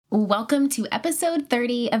Welcome to episode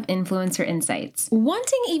 30 of Influencer Insights.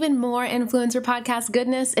 Wanting even more influencer podcast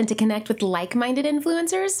goodness and to connect with like-minded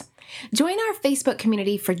influencers? Join our Facebook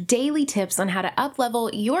community for daily tips on how to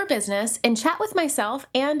up-level your business and chat with myself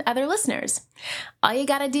and other listeners. All you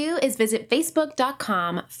gotta do is visit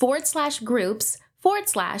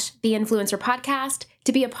facebook.com/groups/The Influencer Podcast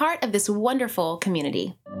to be a part of this wonderful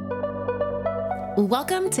community.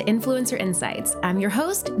 Welcome to Influencer Insights. I'm your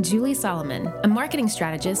host, Julie Solomon, a marketing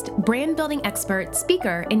strategist, brand building expert,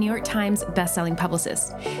 speaker, and New York Times bestselling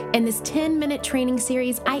publicist. In this 10-minute training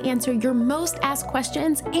series, I answer your most asked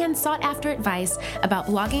questions and sought after advice about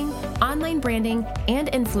blogging, online branding,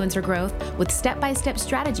 and influencer growth with step-by-step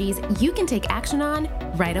strategies you can take action on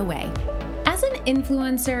right away. As an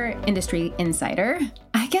influencer industry insider,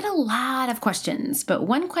 I get a lot of questions, but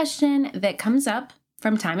one question that comes up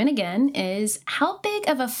from time and again is, how big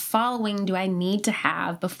of a following do I need to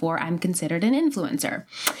have before I'm considered an influencer?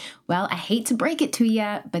 Well, I hate to break it to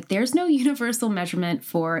you, but there's no universal measurement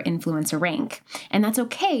for influencer rank. And that's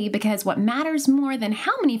okay, because what matters more than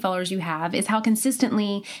how many followers you have is how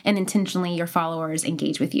consistently and intentionally your followers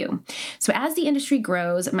engage with you. So as the industry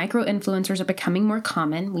grows, micro-influencers are becoming more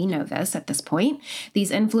common. We know this at this point. These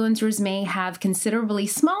influencers may have considerably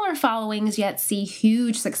smaller followings, yet see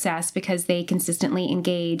huge success because they consistently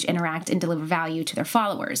engage, interact, and deliver value to their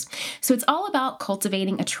followers. So it's all about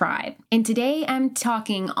cultivating a tribe. And today I'm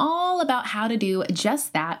talking all about how to do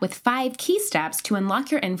just that with 5 key steps to unlock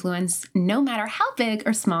your influence, no matter how big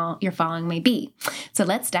or small your following may be. So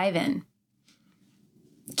let's dive in.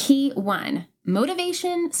 Key 1,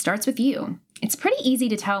 motivation starts with you. It's pretty easy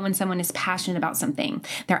to tell when someone is passionate about something.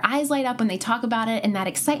 Their eyes light up when they talk about it, and that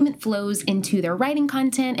excitement flows into their writing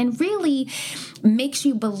content and really makes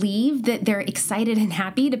you believe that they're excited and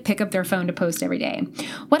happy to pick up their phone to post every day.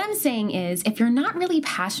 What I'm saying is, if you're not really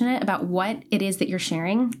passionate about what it is that you're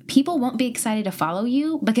sharing, people won't be excited to follow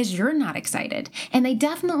you because you're not excited. And they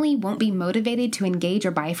definitely won't be motivated to engage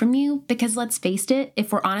or buy from you because, let's face it,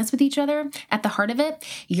 if we're honest with each other, at the heart of it,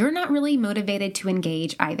 you're not really motivated to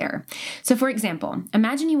engage either. So for example,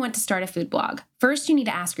 imagine you want to start a food blog. First, you need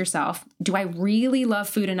to ask yourself, do I really love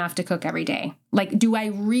food enough to cook every day? Like, do I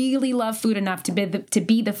really love food enough to be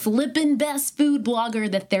the flippin' best food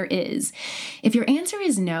blogger that there is? If your answer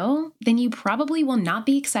is no, then you probably will not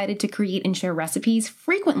be excited to create and share recipes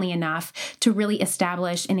frequently enough to really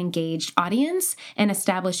establish an engaged audience and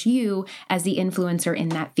establish you as the influencer in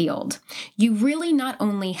that field. You really not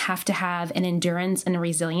only have to have an endurance and a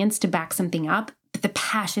resilience to back something up, but the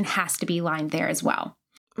passion has to be lined there as well.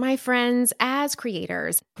 My friends, as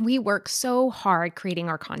creators, we work so hard creating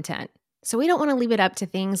our content. So we don't want to leave it up to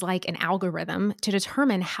things like an algorithm to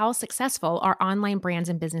determine how successful our online brands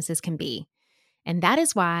and businesses can be. And that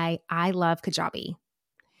is why I love Kajabi.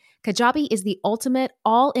 Kajabi is the ultimate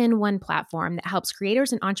all-in-one platform that helps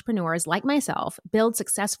creators and entrepreneurs like myself build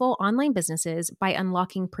successful online businesses by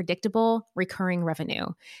unlocking predictable, recurring revenue.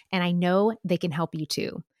 And I know they can help you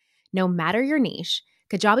too. No matter your niche,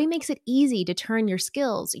 Kajabi makes it easy to turn your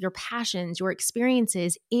skills, your passions, your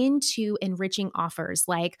experiences into enriching offers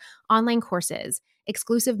like online courses,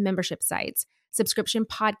 exclusive membership sites, subscription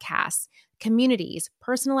podcasts, communities,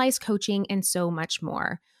 personalized coaching, and so much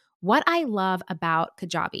more. What I love about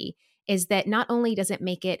Kajabi is that not only does it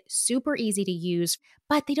make it super easy to use,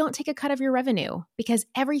 but they don't take a cut of your revenue because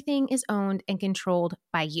everything is owned and controlled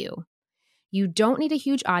by you. You don't need a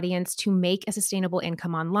huge audience to make a sustainable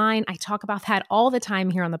income online. I talk about that all the time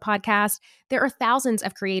here on the podcast. There are thousands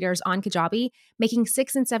of creators on Kajabi making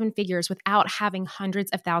 6 and 7 figures without having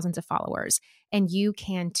hundreds of thousands of followers, and you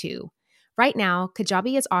can too. Right now,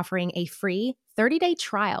 Kajabi is offering a free 30-day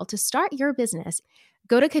trial to start your business.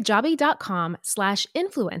 Go to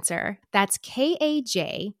kajabi.com/influencer. That's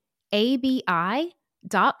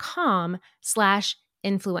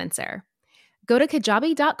kajabi.com/influencer. Go to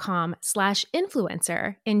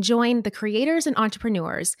kajabi.com/influencer and join the creators and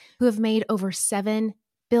entrepreneurs who have made over $7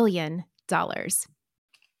 billion.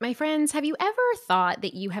 My friends, have you ever thought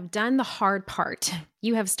that you have done the hard part?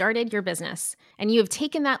 You have started your business and you have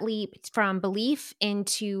taken that leap from belief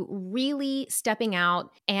into really stepping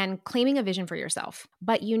out and claiming a vision for yourself.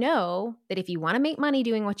 But you know that if you want to make money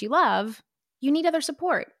doing what you love, you need other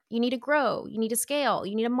support. You need to grow. You need to scale.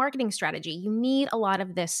 You need a marketing strategy. You need a lot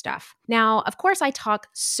of this stuff. Now, of course, I talk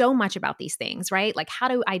so much about these things, right? Like how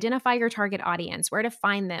to identify your target audience, where to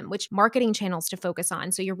find them, which marketing channels to focus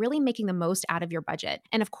on so you're really making the most out of your budget.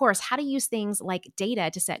 And of course, how to use things like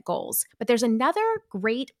data to set goals. But there's another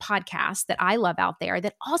great podcast that I love out there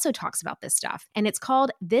that also talks about this stuff. And it's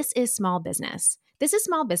called This is Small Business. This is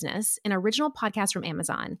Small Business, an original podcast from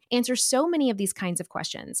Amazon, answers so many of these kinds of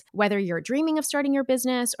questions. Whether you're dreaming of starting your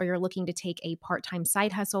business or you're looking to take a part-time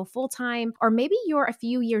side hustle full-time, or maybe you're a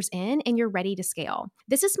few years in and you're ready to scale.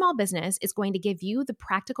 This is Small Business is going to give you the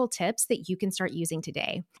practical tips that you can start using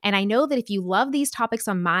today. And I know that if you love these topics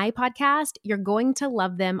on my podcast, you're going to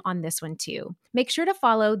love them on this one too. Make sure to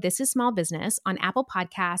follow This is Small Business on Apple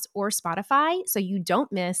Podcasts or Spotify so you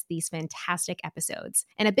don't miss these fantastic episodes.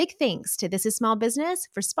 And a big thanks to This is Small Business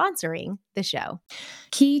for sponsoring the show.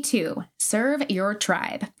 Key 2, serve your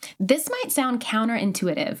tribe. This might sound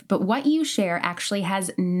counterintuitive, but what you share actually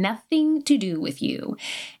has nothing to do with you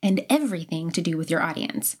and everything to do with your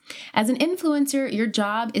audience. As an influencer, your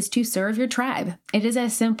job is to serve your tribe. It is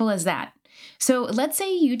as simple as that. So let's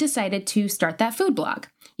say you decided to start that food blog.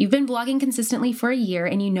 You've been blogging consistently for a year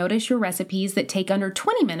and you notice your recipes that take under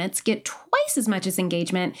 20 minutes get twice as much as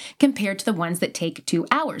engagement compared to the ones that take 2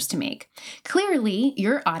 hours to make. Clearly,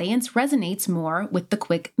 your audience resonates more with the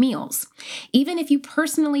quick meals. Even if you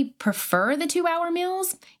personally prefer the 2-hour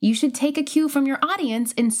meals, you should take a cue from your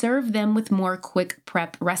audience and serve them with more quick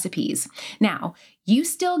prep recipes. Now, you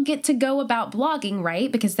still get to go about blogging,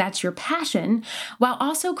 right? Because that's your passion, while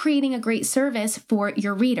also creating a great service for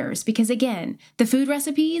your readers. Because again, the food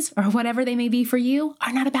recipes or whatever they may be for you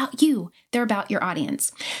are not about you. They're about your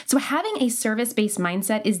audience. So having a service-based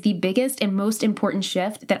mindset is the biggest and most important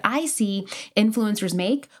shift that I see influencers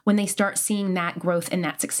make when they start seeing that growth and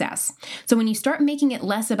that success. So when you start making it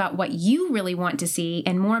less about what you really want to see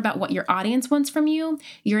and more about what your audience wants from you,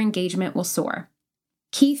 your engagement will soar.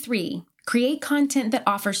 Key 3. Create content that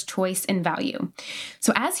offers choice and value.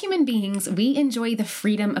 So as human beings, we enjoy the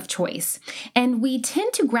freedom of choice, and we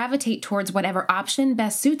tend to gravitate towards whatever option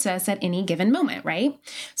best suits us at any given moment, right?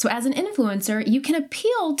 So as an influencer, you can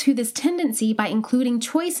appeal to this tendency by including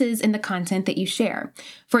choices in the content that you share.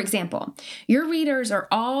 For example, your readers are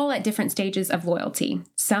all at different stages of loyalty.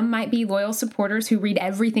 Some might be loyal supporters who read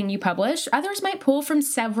everything you publish. Others might pull from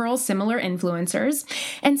several similar influencers,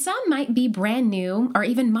 and some might be brand new or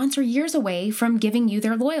even months or years away from giving you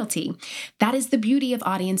their loyalty. That is the beauty of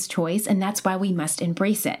audience choice, and that's why we must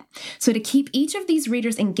embrace it. So to keep each of these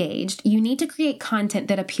readers engaged, you need to create content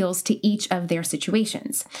that appeals to each of their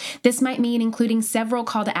situations. This might mean including several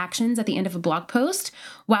call to actions at the end of a blog post.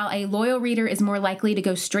 While a loyal reader is more likely to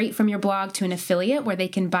go straight from your blog to an affiliate where they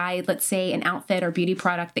can buy, let's say, an outfit or beauty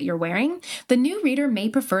product that you're wearing, the new reader may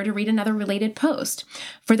prefer to read another related post.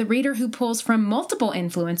 For the reader who pulls from multiple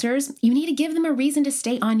influencers, you need to give them a reason to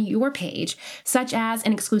stay on your page, such as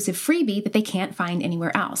an exclusive freebie that they can't find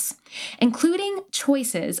anywhere else. Including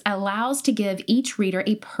choices allows to give each reader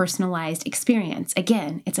a personalized experience.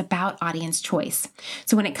 Again, it's about audience choice.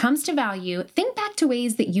 So when it comes to value, think back to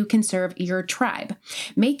ways that you can serve your tribe.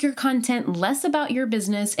 Make your content less about your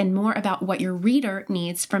business and more about what your reader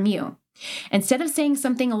needs from you. Instead of saying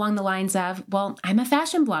something along the lines of, well, I'm a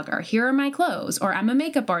fashion blogger, here are my clothes, or I'm a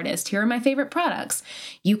makeup artist, here are my favorite products,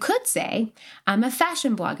 you could say, I'm a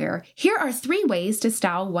fashion blogger, here are 3 ways to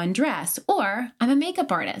style one dress, or I'm a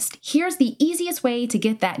makeup artist, here's the easiest way to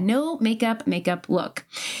get that no makeup look.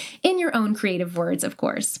 In your own creative words, of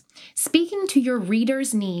course. Speaking to your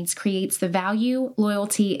readers' needs creates the value,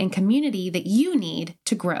 loyalty, and community that you need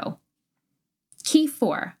to grow. Key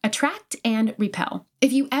 4, attract and repel.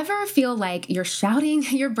 If you ever feel like you're shouting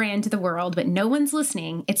your brand to the world, but no one's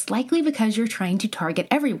listening, it's likely because you're trying to target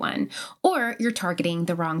everyone, or you're targeting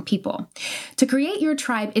the wrong people. To create your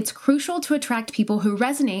tribe, it's crucial to attract people who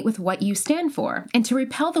resonate with what you stand for, and to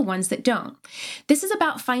repel the ones that don't. This is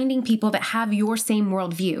about finding people that have your same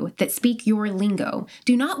worldview, that speak your lingo.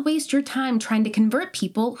 Do not waste your time trying to convert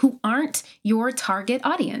people who aren't your target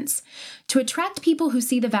audience. To attract people who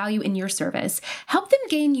see the value in your service, help them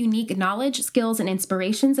gain unique knowledge, skills, and inspirations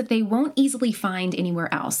that they won't easily find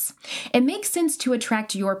anywhere else. It makes sense to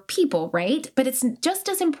attract your people, right? But it's just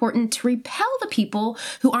as important to repel the people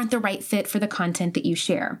who aren't the right fit for the content that you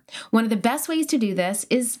share. One of the best ways to do this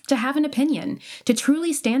is to have an opinion, to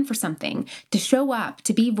truly stand for something, to show up,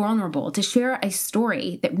 to be vulnerable, to share a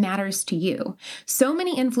story that matters to you. So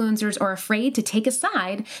many influencers are afraid to take a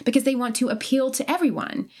side because they want to appeal to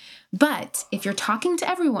everyone. But if you're talking to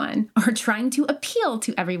everyone or trying to appeal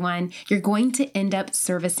to everyone, you're going to end up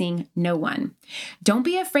servicing no one. Don't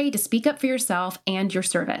be afraid to speak up for yourself and your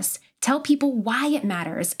service. Tell people why it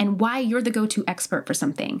matters and why you're the go-to expert for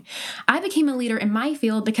something. I became a leader in my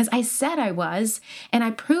field because I said I was, and I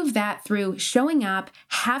proved that through showing up,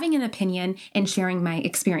 having an opinion, and sharing my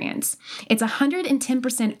experience. It's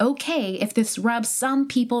 110% okay if this rubs some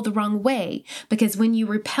people the wrong way, because when you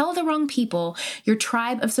repel the wrong people, your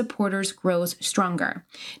tribe of supporters grows stronger.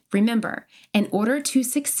 Remember, in order to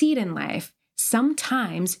succeed in life,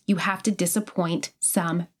 Sometimes you have to disappoint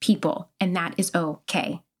some people, and that is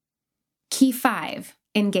okay. Key 5,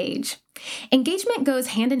 engage. Engagement goes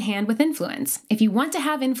hand in hand with influence. If you want to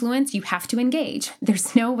have influence, you have to engage.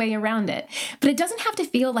 There's no way around it. But it doesn't have to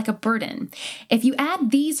feel like a burden. If you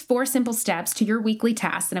add these 4 simple steps to your weekly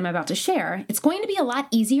tasks that I'm about to share, it's going to be a lot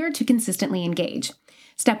easier to consistently engage.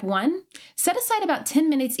 Step 1, set aside about 10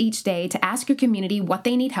 minutes each day to ask your community what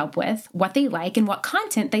they need help with, what they like, and what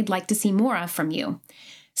content they'd like to see more of from you.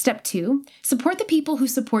 Step 2, support the people who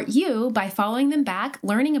support you by following them back,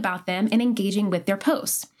 learning about them, and engaging with their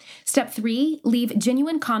posts. Step 3, leave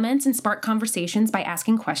genuine comments and spark conversations by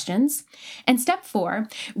asking questions. And step 4,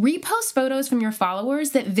 repost photos from your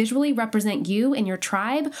followers that visually represent you and your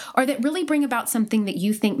tribe, or that really bring about something that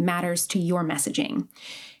you think matters to your messaging.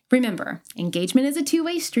 Remember, engagement is a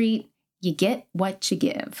two-way street. You get what you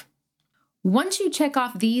give. Once you check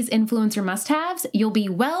off these influencer must-haves, you'll be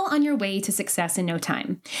well on your way to success in no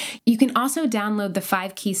time. You can also download the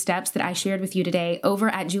 5 key steps that I shared with you today over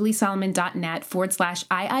at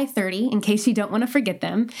juliesolomon.net/II30 in case you don't want to forget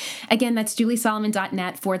them. Again, that's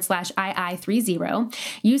juliesolomon.net/II30.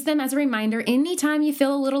 Use them as a reminder anytime you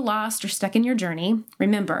feel a little lost or stuck in your journey.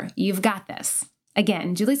 Remember, you've got this.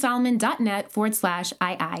 Again,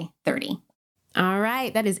 juliesolomon.net/II30. All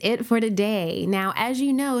right, that is it for today. Now, as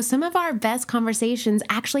you know, some of our best conversations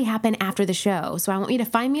actually happen after the show. So I want you to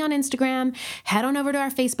find me on Instagram, head on over to our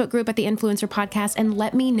Facebook group at the Influencer Podcast, and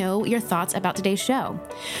let me know your thoughts about today's show.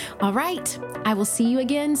 All right, I will see you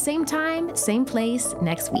again, same time, same place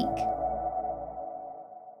next week.